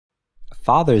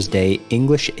Father's Day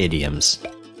English Idioms.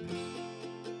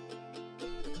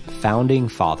 Founding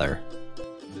Father.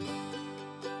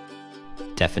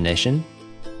 Definition: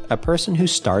 a person who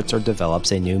starts or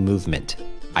develops a new movement,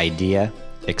 idea,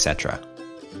 etc.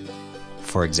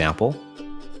 For example,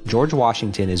 George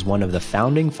Washington is one of the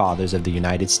founding fathers of the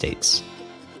United States.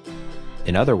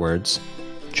 In other words,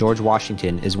 George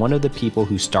Washington is one of the people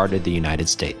who started the United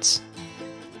States.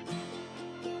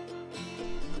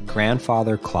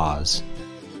 Grandfather clause.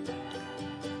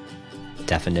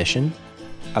 Definition: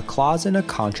 a clause in a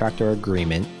contract or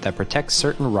agreement that protects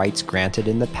certain rights granted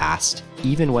in the past,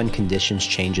 even when conditions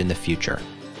change in the future.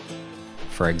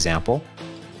 For example,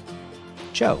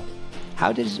 Joe,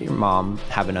 how does your mom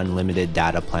have an unlimited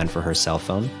data plan for her cell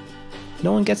phone?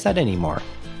 No one gets that anymore.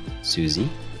 Susie,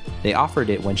 they offered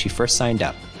it when she first signed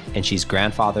up, and she's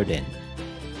grandfathered in.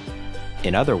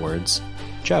 In other words,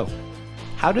 Joe,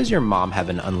 how does your mom have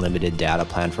an unlimited data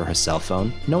plan for her cell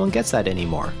phone? No one gets that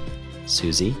anymore.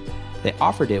 Susie, they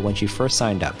offered it when she first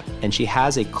signed up, and she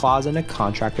has a clause in a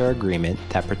contract or agreement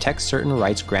that protects certain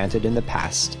rights granted in the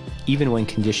past, even when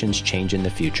conditions change in the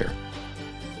future.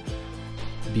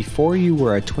 Before you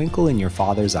were a twinkle in your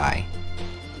father's eye.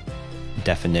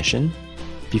 Definition: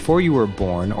 before you were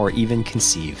born or even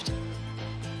conceived.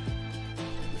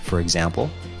 For example,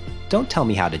 don't tell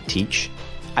me how to teach.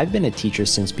 I've been a teacher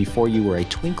since before you were a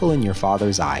twinkle in your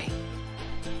father's eye.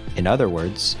 In other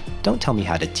words, don't tell me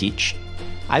how to teach.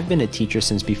 I've been a teacher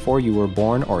since before you were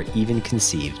born or even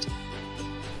conceived.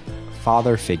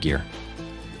 Father figure.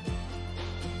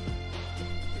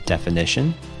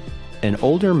 Definition: an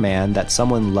older man that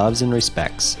someone loves and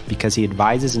respects because he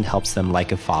advises and helps them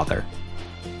like a father.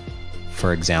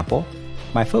 For example,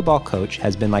 my football coach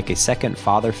has been like a second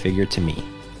father figure to me.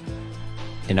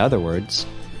 In other words,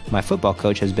 my football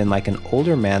coach has been like an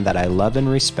older man that I love and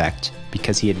respect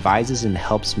because he advises and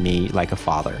helps me like a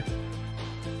father.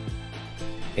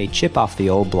 A chip off the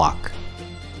old block.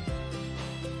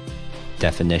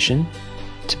 Definition: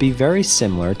 to be very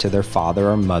similar to their father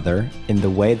or mother in the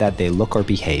way that they look or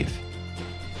behave.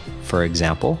 For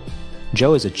example,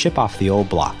 Joe is a chip off the old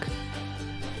block.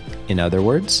 In other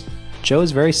words, Joe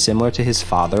is very similar to his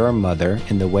father or mother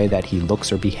in the way that he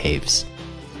looks or behaves.